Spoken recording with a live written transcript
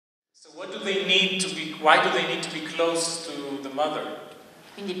So what do they need to be, why do they need to be close to the mother?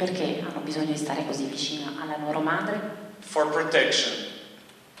 Quindi perché hanno bisogno di stare così vicino alla loro madre? For protection.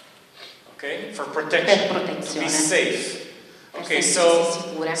 Okay? For protection. Per protezione. To be safe. Okay,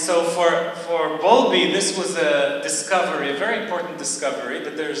 sicure. so for Bowlby, this was a discovery, a very important discovery,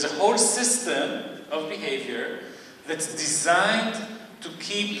 that there's a whole system of behavior that's designed to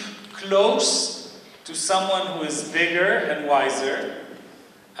keep close to someone who is bigger and wiser,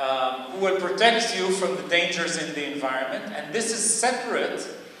 who will protect you from the dangers in the environment, and this is separate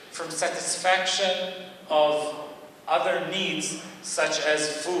from satisfaction of other needs such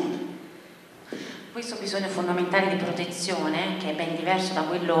as food. Questo bisogno fondamentale di protezione, che è ben diverso da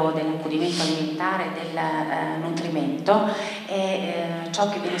quello dell'accudimento alimentare e del nutrimento, è ciò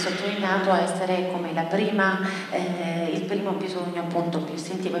che viene sottolineato a essere come il primo bisogno appunto più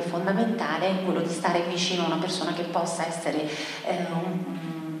istintivo e fondamentale, quello di stare vicino a una persona che possa essere un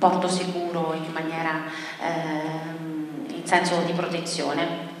porto sicuro in maniera in senso di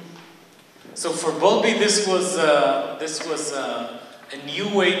protezione. So for Bowlby this was a new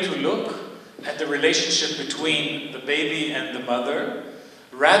way to look at the relationship between the baby and the mother,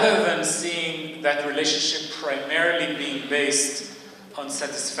 rather than seeing that relationship primarily being based on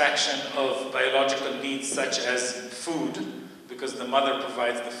satisfaction of biological needs such as food, because the mother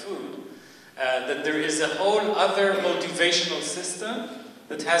provides the food, that there is a whole other motivational system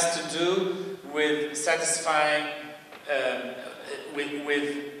that has to do with satisfying,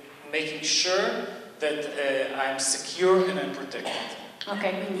 with making sure that I'm secure and I'm protected.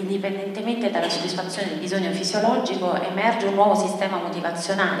 Ok, quindi indipendentemente dalla soddisfazione del bisogno fisiologico emerge un nuovo sistema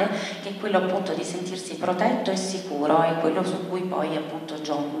motivazionale che è quello appunto di sentirsi protetto e sicuro, è quello su cui poi appunto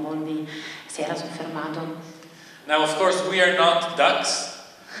John Bowlby si era soffermato. Now of course we are not ducks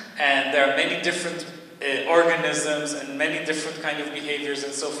and there are many different organisms and many different kind of behaviors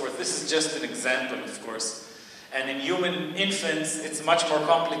and so forth. This is just an example, of course, and in human infants it's much more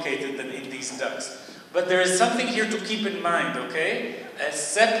complicated than in these ducks. But there is something here to keep in mind, okay? A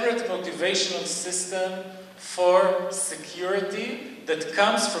separate motivational system for security that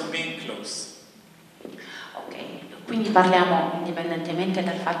comes from being close. Ok, quindi parliamo indipendentemente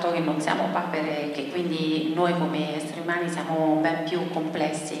dal fatto che non siamo papere, che quindi noi come esseri umani siamo ben più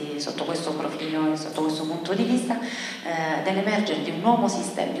complessi sotto questo profilo e sotto questo punto di vista, dell'emergere di un nuovo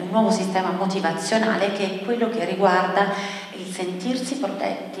sistema motivazionale che è quello che riguarda il sentirsi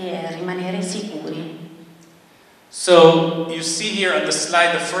protetti e rimanere sicuri. So you see here on the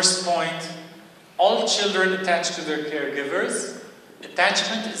slide the first point, all children attached to their caregivers.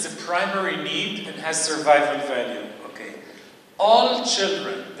 Attachment is a primary need and has survival value. Okay, all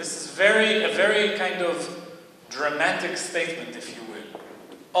children. This is a very kind of dramatic statement, if you will.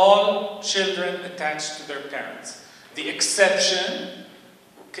 All children attached to their parents. The exception.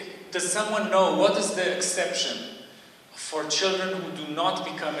 Okay, does someone know what is the exception for children who do not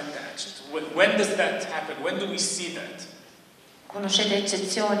become attached? When does that happen? When do we see that? Conoscete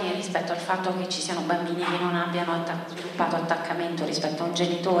eccezioni rispetto al fatto che ci siano bambini che non abbiano sviluppato attaccamento rispetto a un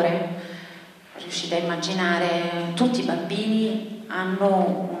genitore? Riuscite a immaginare, tutti i bambini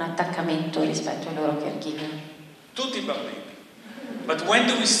hanno un attaccamento rispetto ai loro caregiver. Tutti i bambini. But when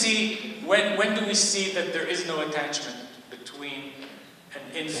do we see that there is no attachment between an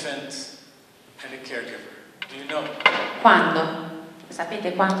infant and a caregiver? Do you know? Quando?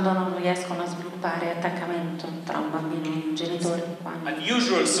 Sapete quando non riescono a sviluppare attaccamento tra un bambino e un genitore? Quando?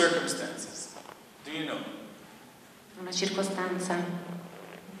 Unusual circumstances. Do you know? Una circostanza.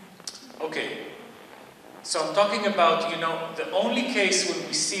 Okay. So I'm talking about, the only case when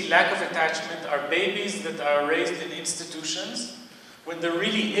we see lack of attachment are babies that are raised in institutions when there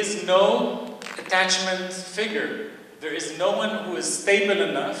really is no attachment figure. There is no one who is stable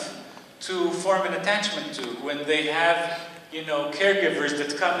enough to form an attachment to, when they have, caregivers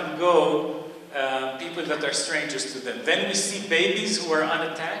that come and go, people that are strangers to them. Then we see babies who are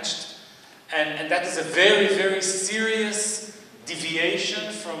unattached, and that is a very, very serious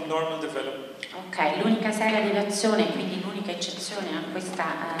deviation from normal development. Ok, l'unica seria deviazione, quindi l'unica eccezione a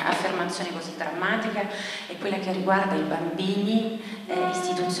questa affermazione così drammatica è quella che riguarda i bambini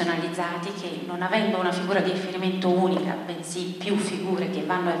istituzionalizzati che, non avendo una figura di riferimento unica, bensì più figure che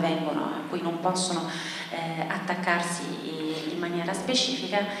vanno e vengono, a cui non possono attaccarsi in maniera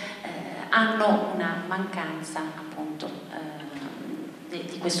specifica, hanno una mancanza appunto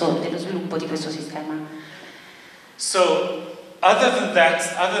dello sviluppo di questo sistema. So, other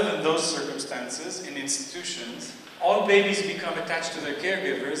than those circumstances in institutions, all babies become attached to their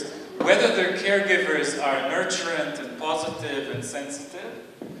caregivers, whether their caregivers are nurturant and positive and sensitive,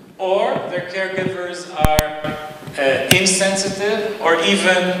 or their caregivers are insensitive or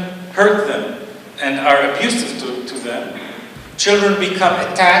even hurt them and are abusive to them. Children become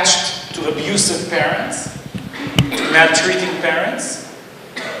attached to abusive parents, to maltreating parents,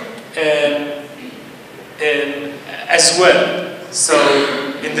 as well. So,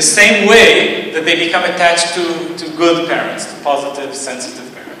 in the same way that they become attached to good parents, to positive, sensitive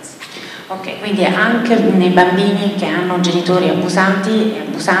parents. Ok, quindi anche nei bambini che hanno genitori abusanti,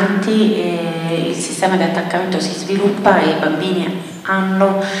 il sistema di attaccamento si sviluppa e i bambini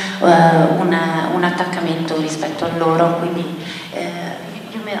hanno un attaccamento rispetto a loro. Quindi,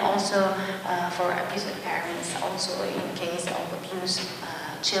 you mean also for abusive parents, also in case of abuse,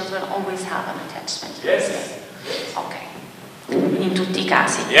 children always have an attachment. Yes. Okay. In tutti i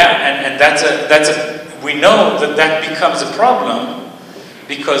casi. Yeah, and we know that becomes a problem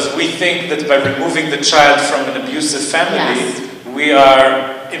because we think that by removing the child from an abusive family, yes, we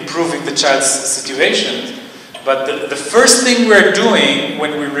are improving the child's situation. But the first thing we're doing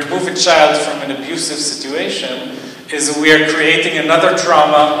when we remove a child from an abusive situation is we are creating another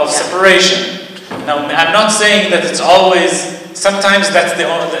trauma of separation. Now, I'm not saying that it's always, sometimes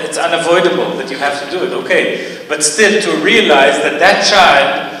it's unavoidable that you have to do it, okay. But still to realize that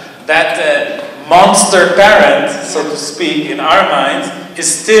child, that monster parent, so to speak, in our minds, is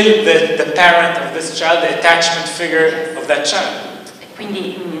still the parent of this child, the attachment figure of that child.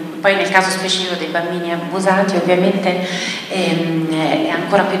 Quindi poi nel caso specifico dei bambini abusati ovviamente è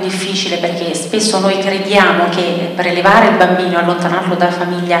ancora più difficile, perché spesso noi crediamo che prelevare il bambino, allontanarlo dalla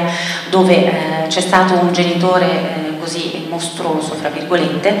famiglia dove c'è stato un genitore così mostruoso, fra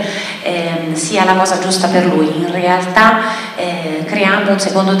virgolette, sia la cosa giusta per lui. In realtà creiamo un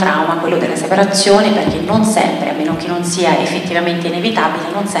secondo trauma, quello della separazione, perché non sempre, a meno che non sia effettivamente inevitabile,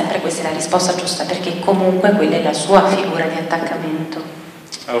 non sempre questa è la risposta giusta, perché comunque quella è la sua figura di attaccamento.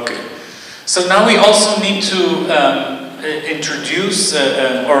 Okay, so now we also need to introduce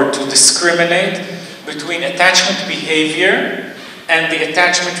or to discriminate between attachment behavior and the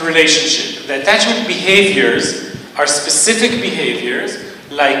attachment relationship. The attachment behaviors are specific behaviors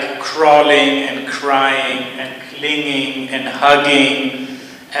like crawling and crying and clinging and hugging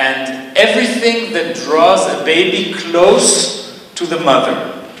and everything that draws a baby close to the mother.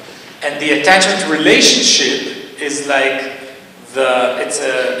 And the attachment relationship is like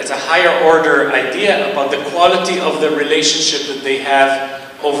it's a higher order idea about the quality of the relationship that they have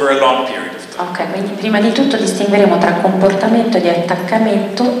over a long period of time. Ok, quindi prima di tutto distingueremo tra comportamento di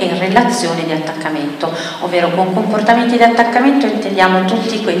attaccamento e relazione di attaccamento, ovvero con comportamenti di attaccamento intendiamo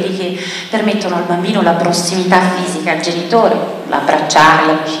tutti quelli che permettono al bambino la prossimità fisica al genitore, l'abbracciare,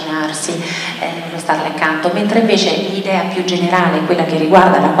 l'avvicinarsi, lo starle accanto, mentre invece l'idea più generale, quella che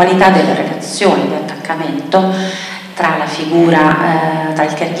riguarda la qualità della relazione di attaccamento tra la figura, tra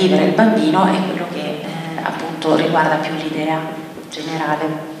il caregiver e il bambino, è quello che appunto riguarda più l'idea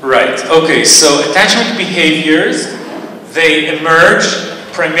generale. Right, okay, so attachment behaviors, they emerge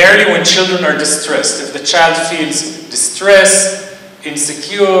primarily when children are distressed. If the child feels distressed,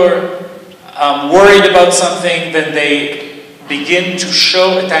 insecure, worried about something, then they begin to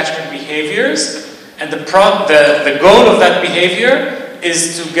show attachment behaviors, and the goal of that behavior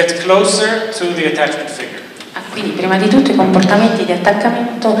is to get closer to the attachment figure. Quindi prima di tutto i comportamenti di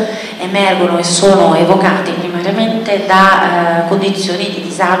attaccamento emergono e sono evocati primariamente da condizioni di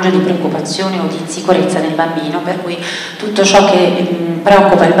disagio, di preoccupazione o di insicurezza nel bambino, per cui tutto ciò che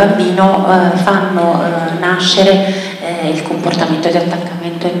preoccupa il bambino fanno nascere il comportamento di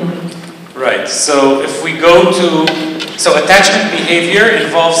attaccamento in lui. Right, so if we go to, so attachment behavior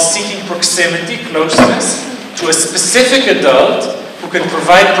involves seeking proximity, closeness, to a specific adult who can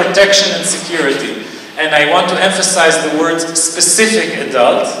provide protection and security. And I want to emphasize the word specific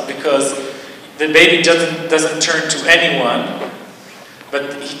adult because the baby doesn't turn to anyone,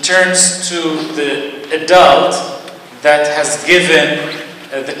 but he turns to the adult that has given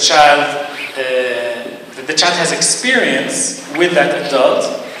the child has experience with that adult,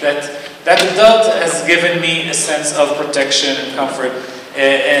 that adult has given me a sense of protection and comfort.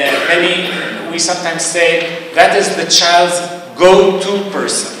 Maybe we sometimes say that is the child's go-to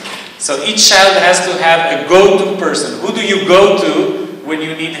person. So each child has to have a go-to person. Who do you go to when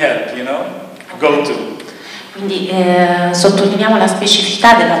you need help, you know? Go-to. Quindi sottolineiamo la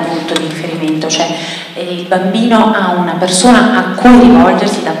specificità dell'adulto di riferimento, cioè il bambino ha una persona a cui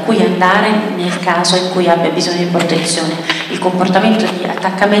rivolgersi, da cui andare nel caso in cui abbia bisogno di protezione. Il comportamento di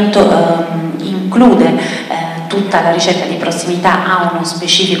attaccamento include tutta la ricerca di prossimità a uno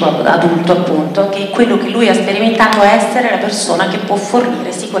specifico adulto, appunto, che è quello che lui ha sperimentato essere la persona che può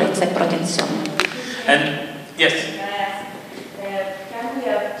fornire sicurezza e protezione. And yes. Can we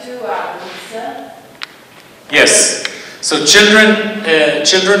have two adults? Yes. So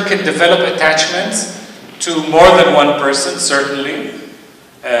children can develop attachments to more than one person, certainly.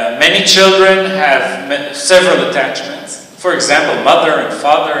 Many children have several attachments. For example, mother and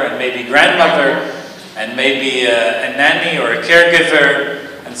father and maybe grandmother and maybe a nanny or a caregiver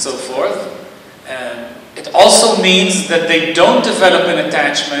and so forth. It also means that they don't develop an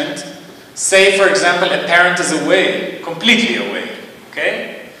attachment. Say, for example, a parent is away, completely away,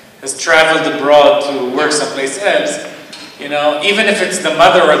 okay? Has traveled abroad to work someplace else. You know, even if it's the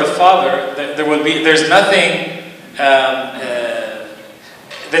mother or the father, there's nothing,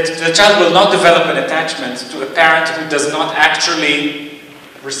 the child will not develop an attachment to a parent who does not actually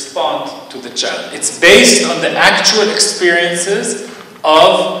respond to the child. It's based on the actual experiences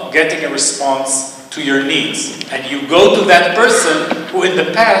of getting a response to your needs. And you go to that person who in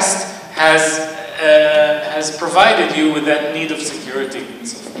the past has provided you with that need of security and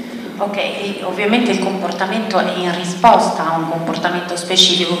so forth. Ok, e ovviamente il comportamento è in risposta a un comportamento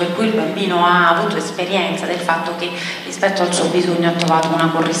specifico per cui il bambino ha avuto esperienza del fatto che rispetto al suo bisogno ha trovato una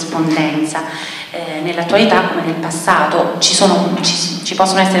corrispondenza. Nell'attualità come nel passato ci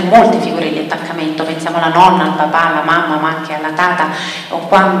possono essere molte figure di attaccamento, pensiamo alla nonna, al papà, alla mamma, ma anche alla tata, o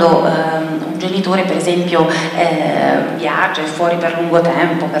quando un genitore per esempio viaggia, è fuori per lungo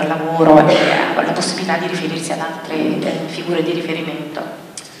tempo, per lavoro, e ha la possibilità di riferirsi ad altre figure di riferimento.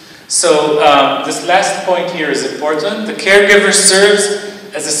 So this last point here is important. The caregiver serves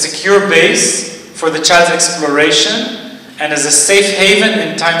as a secure base for the child's exploration and as a safe haven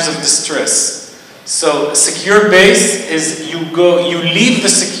in times of distress. So a secure base is you leave the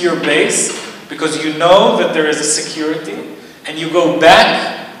secure base because you know that there is a security, and you go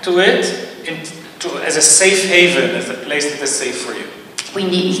back to it as a safe haven, as a place that is safe for you.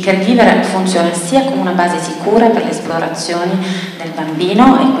 Quindi il caregiver funziona sia come una base sicura per le esplorazioni del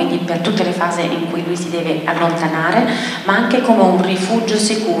bambino e quindi per tutte le fasi in cui lui si deve allontanare, ma anche come un rifugio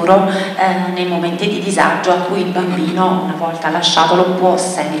sicuro nei momenti di disagio a cui il bambino, una volta lasciatolo, può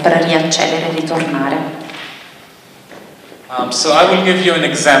sempre riaccedere e ritornare. So I will give you an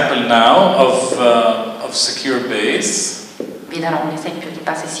example now of secure base. Vi darò un esempio di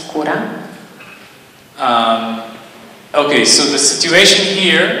base sicura. Okay, so the situation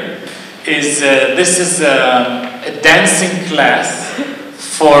here is this is a dancing class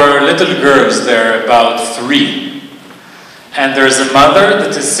for little girls. They're about 3. And there's a mother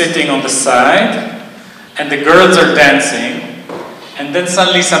that is sitting on the side, and the girls are dancing, and then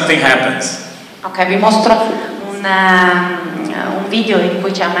suddenly something happens. Ok, vi mostro un video in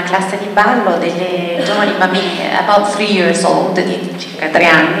cui c'è una classe di ballo delle giovani bambine, about 3 years old, di circa 3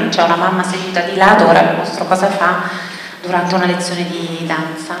 anni, c'è una mamma seduta di lato, ora vi mostro cosa fa durante una lezione di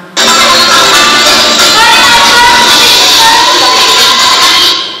danza.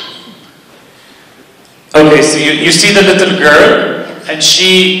 Okay, so you see the little girl, and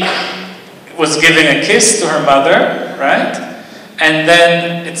she was giving a kiss to her mother, right? And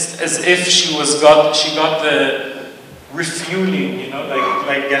then it's as if she got the refueling, you know,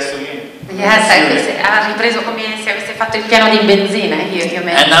 like gasoline. Yes, ha ripreso come se avesse fatto il piano di benzina.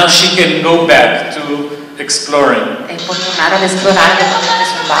 And now she can go back to exploring. E può tornare ad esplorare le cose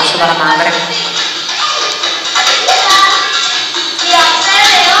sul bacio dalla madre.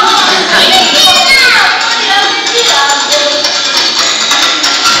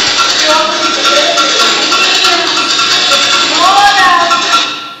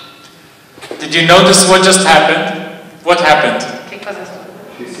 Did you notice what just happened? What happened? Che cosa è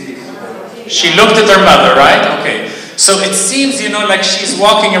stato? She looked at her mother, right? Okay. So it seems, you know, like she's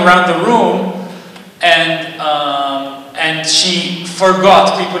walking around the room and she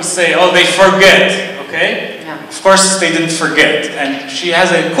forgot. People say, oh, they forget, okay? Yeah. Of course, they didn't forget. And she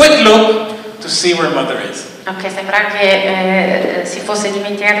has a quick look to see where mother is. Ok, sembra che si fosse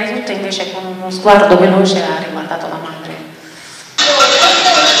dimenticata di tutto, invece con uno sguardo veloce ha riguardato la madre.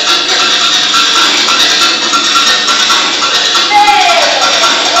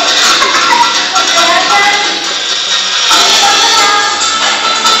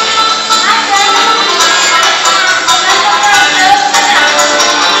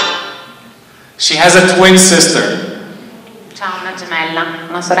 She has a twin sister. C'ha una gemella,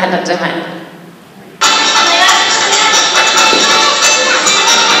 una sorella gemella.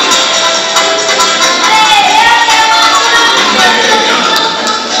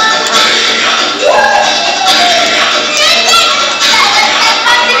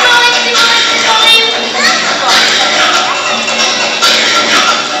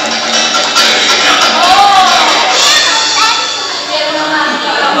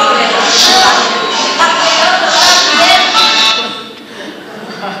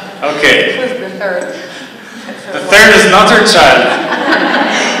 Okay. her child.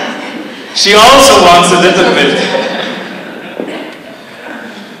 She also wants a little bit.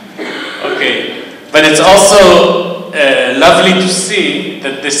 Okay, but it's also lovely to see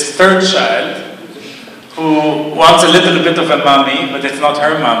that this third child, who wants a little bit of a mommy, but it's not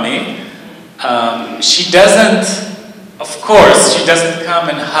her mommy, she doesn't, of course, she doesn't come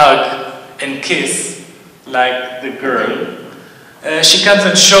and hug and kiss like the girl. She comes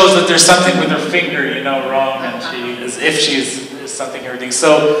and shows that there's something with her finger, you know, wrong, and as if she's something hurting.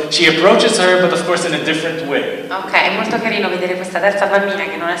 So she approaches her, but of course in a different way. Ok, è molto carino vedere questa terza bambina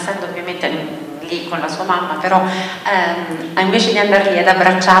che, non essendo ovviamente lì con la sua mamma, però invece di andare lì ad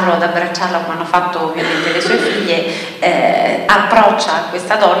abbracciarla come hanno fatto ovviamente le sue figlie, approccia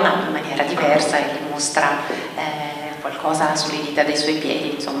questa donna in maniera diversa e le mostra qualcosa sulle dita dei suoi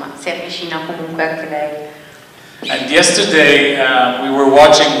piedi, insomma, si avvicina comunque anche lei. And yesterday we were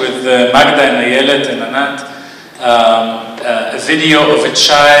watching with Magda and Ayelet and Anat a video of a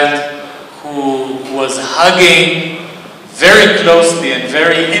child who was hugging very closely and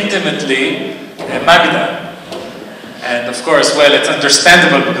very intimately Magda. And of course, well, it's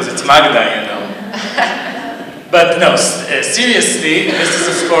understandable because it's Magda, you know. But no, seriously, this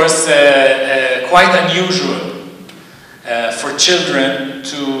is of course quite unusual for children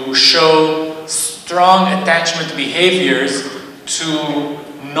to show strong attachment behaviors to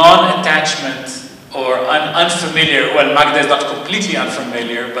non-attachment or unfamiliar, well, Magda is not completely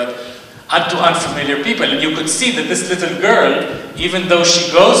unfamiliar, but to unfamiliar people. And you could see that this little girl, even though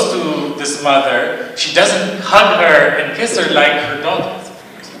she goes to this mother, she doesn't hug her and kiss her like her daughters.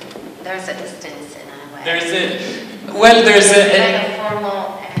 There's a distance in a way. There's a kind of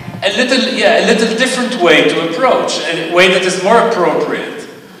formal. A little different way to approach, a way that is more appropriate.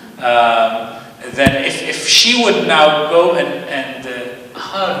 Then if she would now go and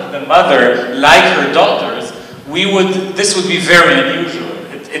hug the mother like her daughters, this would be very unusual.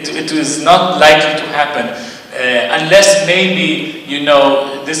 It is not likely to happen unless maybe, you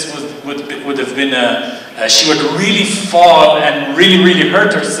know, this would have been she would really fall and really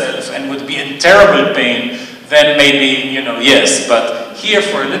hurt herself and would be in terrible pain. Then maybe, you know, yes, but here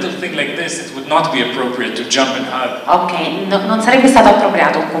for a little thing like this, it would not be appropriate to jump and hug. Ok, non sarebbe stato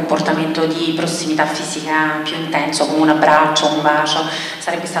appropriato un comportamento di prossimità fisica più intenso, come un abbraccio, un bacio,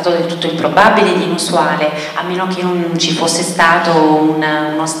 sarebbe stato del tutto improbabile ed inusuale, a meno che non ci fosse stato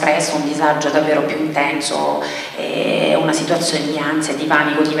uno stress, un disagio davvero più intenso, una situazione di ansia, di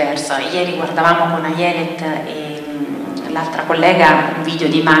panico diversa. Ieri guardavamo con Ayelet e l'altra collega un video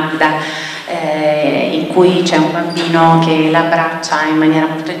di Magda in cui c'è un bambino che l'abbraccia in maniera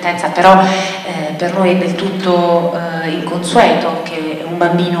molto intensa, però per noi è del tutto inconsueto che un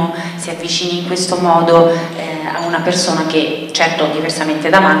bambino si avvicini in questo modo a una persona che, certo diversamente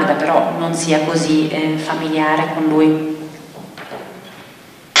da Magda, però non sia così familiare con lui.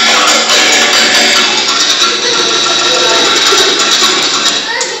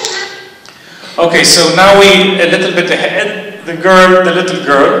 Okay, so now a little bit ahead, the little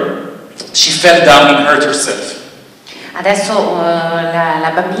girl, she fell down and hurt herself. Adesso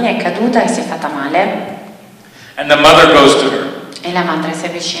la bambina è caduta e si è fatta male. And the mother goes to her. E la madre si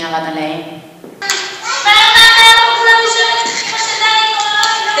avvicina, va da lei.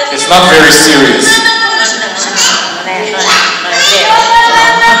 It's not very serious. Non è vero.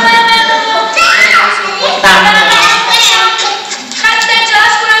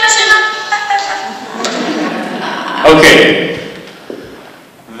 Okay.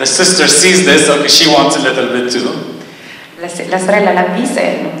 The sister sees this, okay, she wants a little bit too. La sorella l'ha vista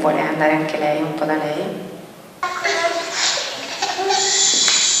e non vuole andare anche lei un po' da lei.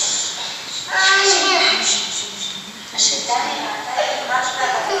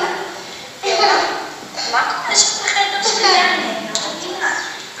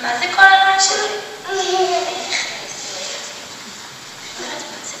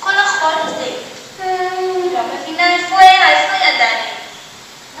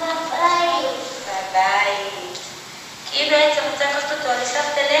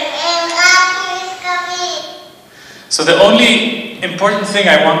 So the only important thing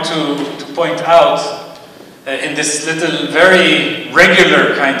I want to point out in this little very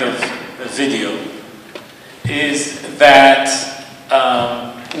regular kind of video is that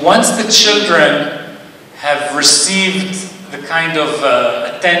once the children have received the kind of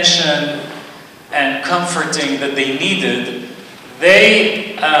attention and comforting that they needed,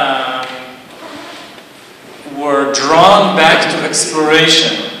 they were drawn back to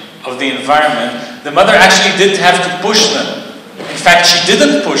exploration of the environment. The mother actually didn't have to push them. In fact, she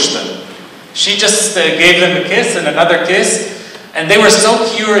didn't push them. She just gave them a kiss and another kiss, and they were so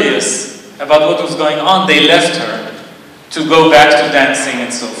curious about what was going on, they left her to go back to dancing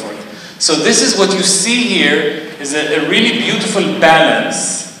and so forth. So this is what you see here is a really beautiful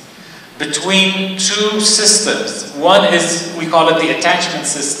balance between two systems. One is, we call it the attachment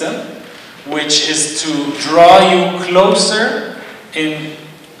system, which is to draw you closer in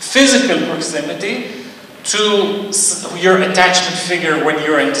physical proximity to your attachment figure when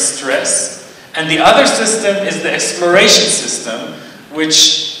you're in distress. And the other system is the exploration system,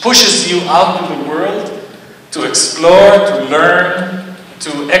 which pushes you out to the world to explore, to learn,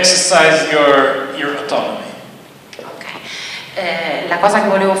 to exercise your autonomy. La cosa che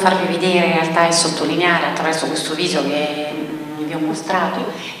volevo farvi vedere in realtà e sottolineare attraverso questo video che vi ho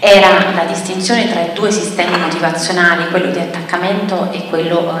mostrato era la distinzione tra i due sistemi motivazionali, quello di attaccamento e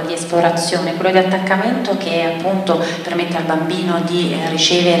quello di esplorazione. Quello di attaccamento che appunto permette al bambino di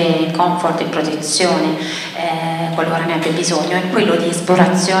ricevere comfort e protezione qualora ne abbia bisogno, e quello di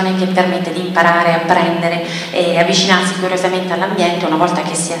esplorazione che permette di imparare, apprendere e avvicinarsi curiosamente all'ambiente una volta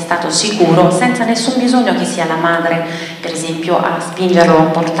che sia stato sicuro, senza nessun bisogno che sia la madre, per esempio, a spingerlo o a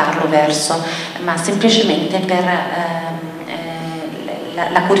portarlo verso, ma semplicemente per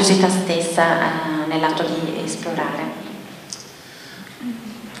la curiosità stessa nell'atto di esplorare.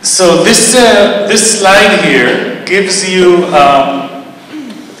 So this slide here gives you a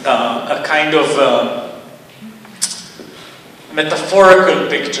kind of metaphorical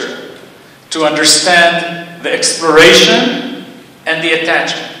picture to understand the exploration and the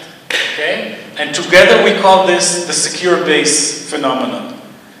attachment. Okay? And together we call this the secure base phenomenon.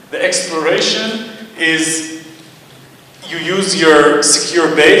 The exploration is you use your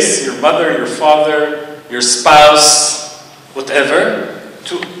secure base, your mother, your father, your spouse, whatever,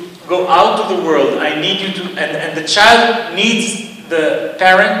 to go out to the world. I need you to, and the child needs the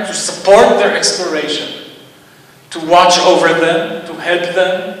parent to support their exploration, to watch over them, to help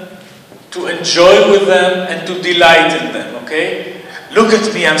them, to enjoy with them, and to delight in them, okay? Look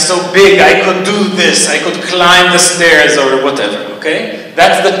at me, I'm so big, I could do this, I could climb the stairs or whatever, okay?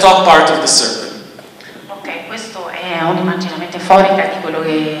 That's the top part of the circle. Ok, questo è un'immagine metaforica di quello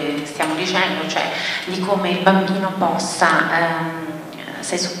che stiamo dicendo, cioè di come il bambino possa,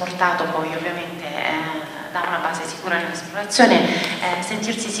 se supportato poi ovviamente da una base sicura nell'esplorazione,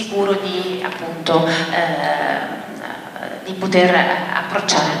 sentirsi sicuro di appunto di poter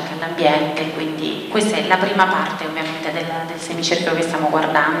approcciare anche l'ambiente. Quindi questa è la prima parte ovviamente del semicerchio che stiamo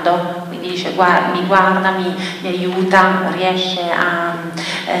guardando, quindi dice mi guarda, mi aiuta, riesce a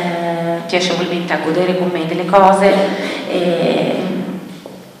piacevolmente a godere con me delle cose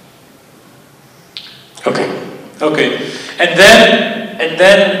Okay. And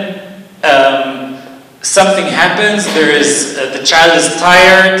then something happens. There is the child is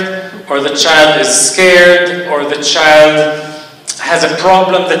tired, or the child is scared, or the child has a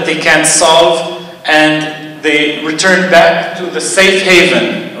problem that they can't solve, and they return back to the safe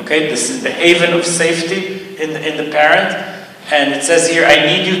haven. Okay, this is the haven of safety in the parent, and it says here, I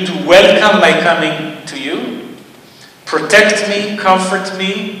need you to welcome my coming to you, protect me, comfort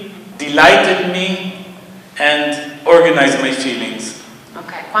me, delight in me, and organize my feelings.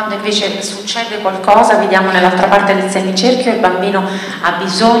 Ok, quando invece succede qualcosa, vediamo nell'altra parte del semicerchio, il bambino ha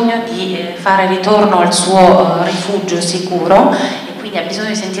bisogno di fare ritorno al suo rifugio sicuro e quindi ha bisogno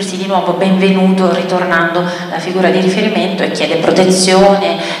di sentirsi di nuovo benvenuto ritornando alla figura di riferimento, e chiede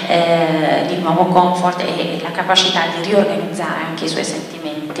protezione, di nuovo comfort e la capacità di riorganizzare anche i suoi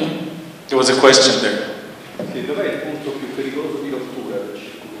sentimenti. There was a question there. Sì, dov'è il punto più pericoloso di rottura del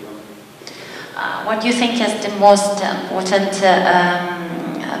circuito? What do you think is the most important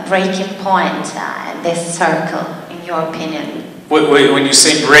breaking point in this circle, in your opinion? When you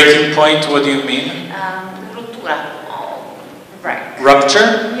say breaking point, what do you mean? Rottura. Break.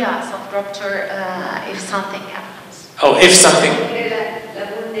 Rupture? Yeah, some rupture if something happens. Oh, if something.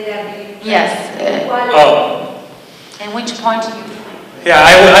 Yes. Oh. And which point do you think? Yeah,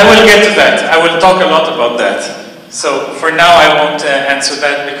 I will get to that. I will talk a lot about that. So for now I won't answer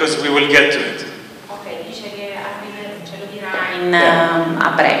that because we will get to it. Ok, dice che ce lo dirà a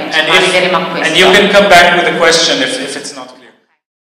breve, And you can come back with a question if it's not clear.